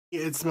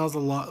It smells a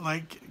lot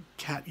like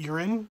cat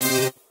urine.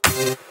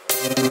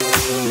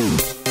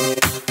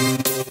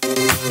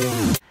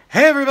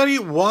 Hey everybody,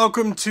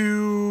 welcome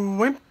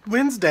to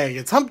Wednesday.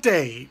 It's hump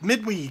day,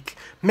 midweek.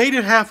 Made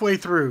it halfway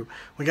through.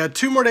 We got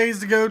 2 more days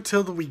to go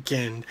till the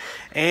weekend.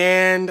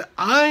 And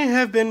I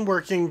have been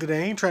working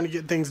today, trying to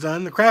get things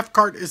done. The craft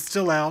cart is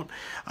still out.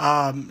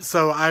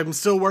 So I'm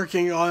still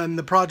working on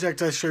the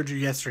project I showed you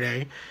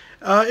yesterday.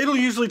 It'll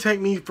usually take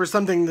me, for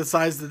something the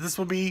size that this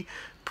will be,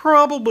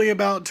 probably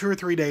about 2 or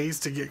 3 days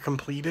to get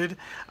completed.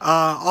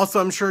 Also,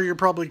 I'm sure you're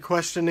probably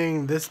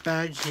questioning this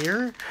bag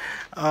here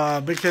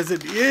because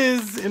it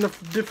is in a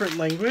different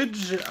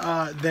language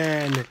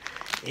than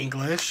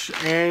English.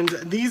 And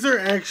these are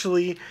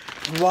actually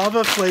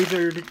guava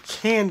flavored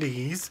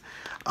candies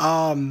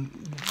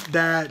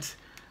that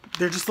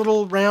they're just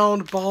little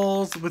round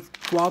balls with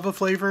guava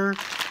flavor.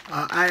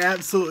 I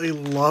absolutely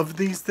love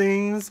these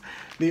things.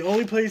 The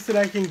only place that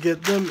I can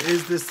get them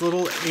is this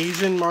little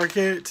Asian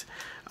market.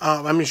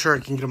 I'm sure I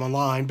can get them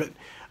online, but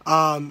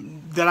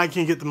that I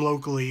can get them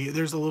locally.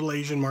 There's a little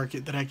Asian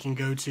market that I can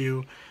go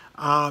to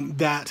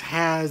that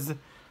has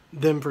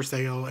them for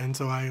sale, and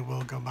so I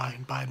will go by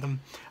and buy them.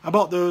 I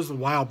bought those a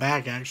while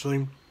back,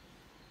 actually.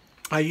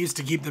 I used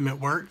to keep them at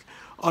work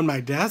on my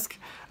desk,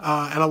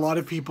 and a lot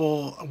of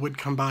people would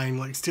come by and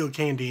like steal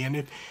candy. And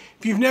if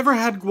you've never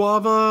had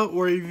guava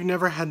or if you've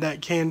never had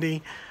that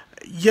candy,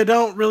 you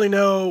don't really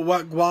know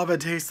what guava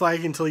tastes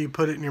like until you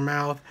put it in your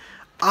mouth.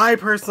 I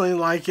personally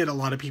like it. A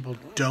lot of people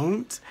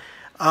don't.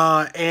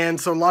 And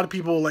so a lot of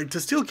people like to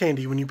steal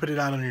candy when you put it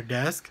out on your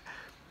desk.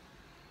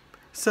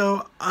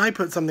 So I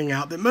put something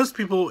out that most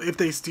people, if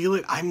they steal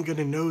it, I'm going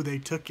to know they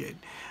took it.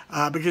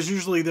 Because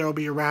usually there will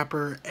be a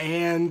wrapper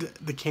and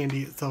the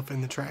candy itself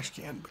in the trash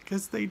can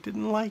because they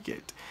didn't like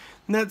it.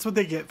 And that's what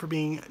they get for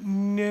being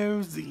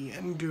nosy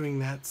and doing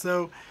that.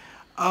 So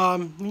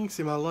you can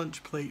see my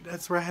lunch plate.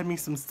 That's where I had me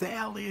some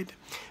salad.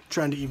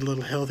 Trying to eat a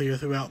little healthier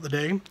throughout the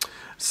day.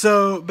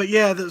 So, but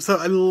yeah, so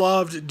I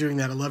loved doing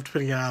that. I loved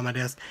putting it out on my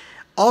desk.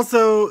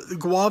 Also,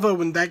 guava,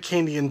 when that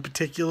candy in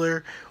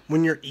particular,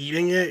 when you're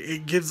eating it,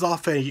 it gives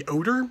off a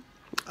odor,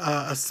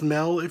 a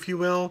smell, if you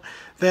will,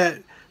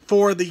 that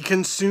for the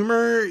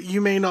consumer,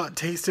 you may not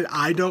taste it.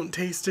 I don't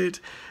taste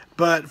it.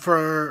 But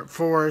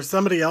for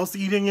somebody else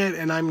eating it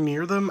and I'm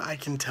near them, I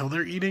can tell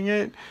they're eating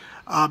it.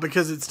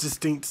 Because it's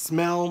distinct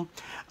smell.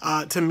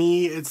 To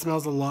me, it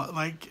smells a lot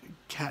like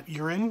cat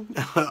urine.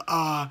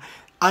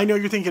 I know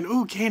you're thinking,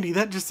 ooh, candy,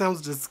 that just sounds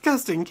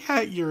disgusting.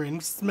 Cat urine,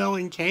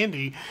 smelling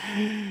candy.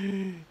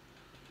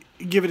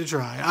 Give it a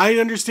try. I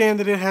understand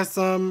that it has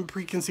some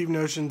preconceived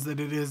notions that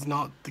it is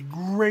not the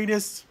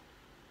greatest,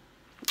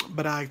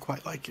 but I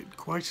quite like it.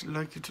 Quite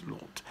like it a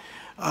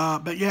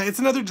lot. But yeah, it's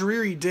another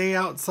dreary day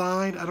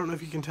outside. I don't know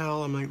if you can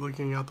tell. I'm like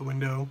looking out the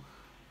window.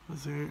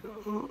 Let's see.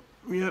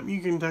 Yep,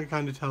 you can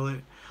kind of tell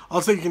it.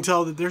 Also, you can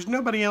tell that there's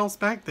nobody else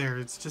back there.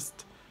 It's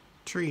just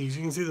trees.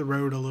 You can see the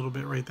road a little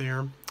bit right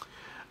there.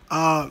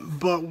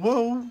 But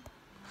whoa.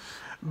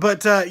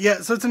 But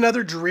yeah, so it's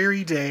another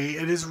dreary day.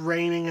 It is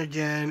raining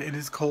again. It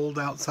is cold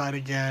outside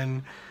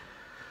again.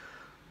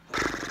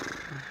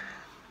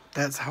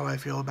 That's how I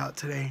feel about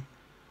today.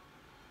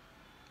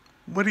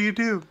 What do you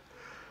do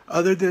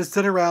other than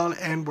sit around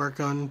and work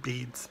on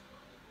beads?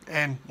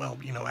 And, well,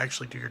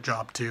 actually do your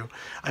job too.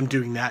 I'm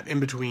doing that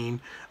in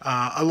between.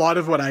 A lot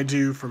of what I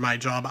do for my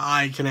job,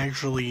 I can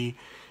actually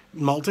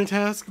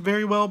multitask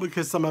very well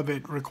because some of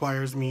it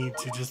requires me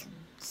to just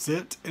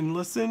sit and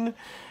listen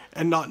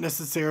and not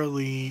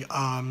necessarily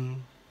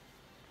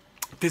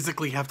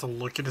physically have to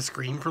look at a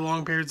screen for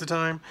long periods of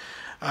time.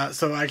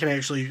 So I can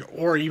actually,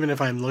 or even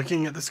if I'm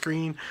looking at the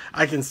screen,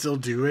 I can still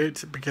do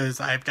it because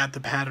I've got the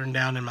pattern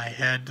down in my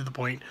head to the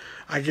point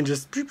I can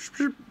just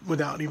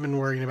without even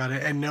worrying about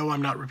it and know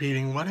I'm not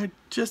repeating what I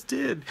just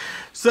did.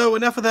 So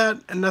enough of that,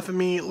 enough of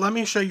me. Let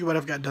me show you what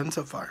I've got done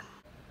so far.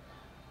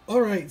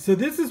 Alright, so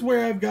this is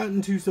where I've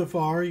gotten to so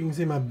far. You can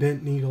see my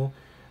bent needle.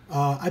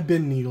 I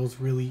bend needles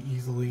really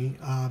easily,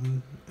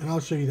 and I'll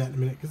show you that in a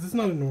minute because it's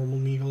not a normal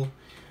needle.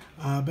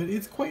 But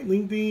it's quite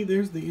lengthy.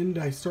 There's the end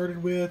I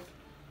started with.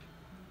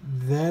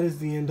 That is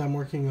the end I'm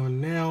working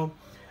on now.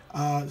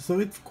 So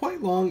it's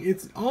quite long.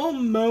 It's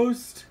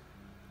almost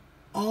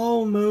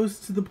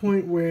to the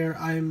point where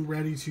I'm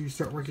ready to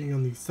start working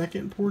on the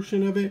second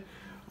portion of it,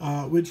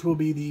 which will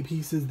be the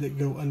pieces that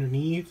go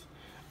underneath.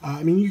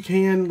 I mean, you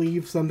can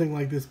leave something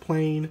like this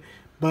plain,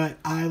 but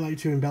I like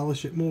to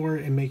embellish it more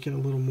and make it a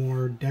little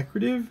more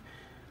decorative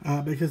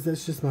because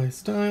that's just my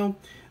style.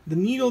 The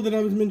needle that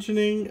I was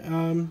mentioning,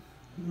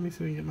 let me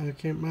see if I can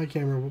get my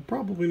camera will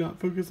probably not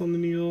focus on the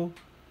needle.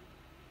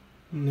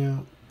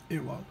 No,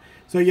 it won't.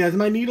 So yes,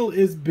 my needle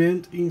is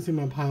bent. You can see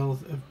my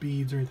piles of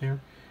beads right there.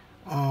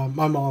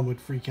 My mom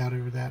would freak out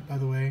over that, by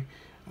the way.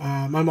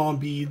 My mom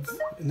beads,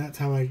 and that's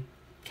how I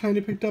kind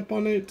of picked up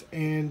on it.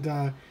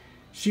 And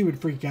she would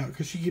freak out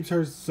because she keeps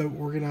hers so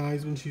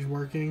organized when she's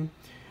working.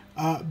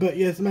 But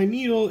yes, my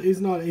needle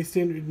is not a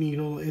standard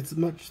needle. It's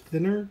much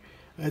thinner.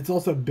 It's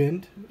also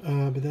bent,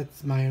 but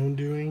that's my own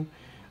doing.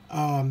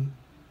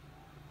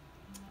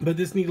 but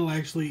this needle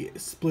actually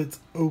splits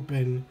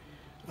open,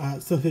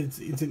 so that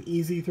it's an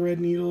easy thread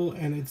needle,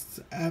 and it's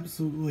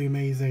absolutely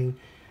amazing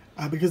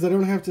because I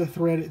don't have to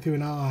thread it through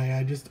an eye.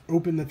 I just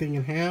open the thing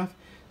in half,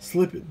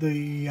 slip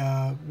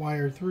the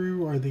wire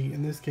through, or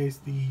in this case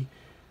the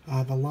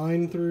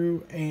line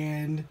through,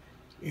 and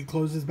it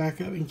closes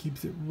back up and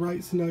keeps it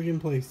right snug in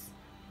place.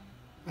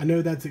 I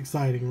know that's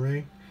exciting,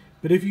 right?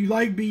 But if you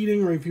like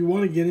beading, or if you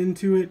want to get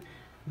into it,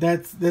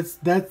 that's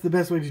the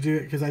best way to do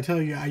it, because I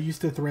tell you, I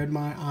used to thread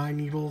my eye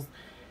needles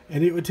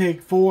and it would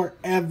take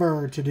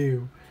forever to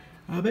do.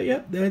 But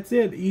yep, that's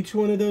it. Each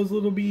one of those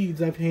little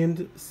beads I've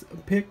hand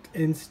picked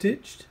and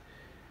stitched,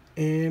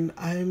 and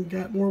I've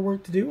got more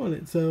work to do on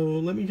it, so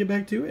let me get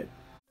back to it.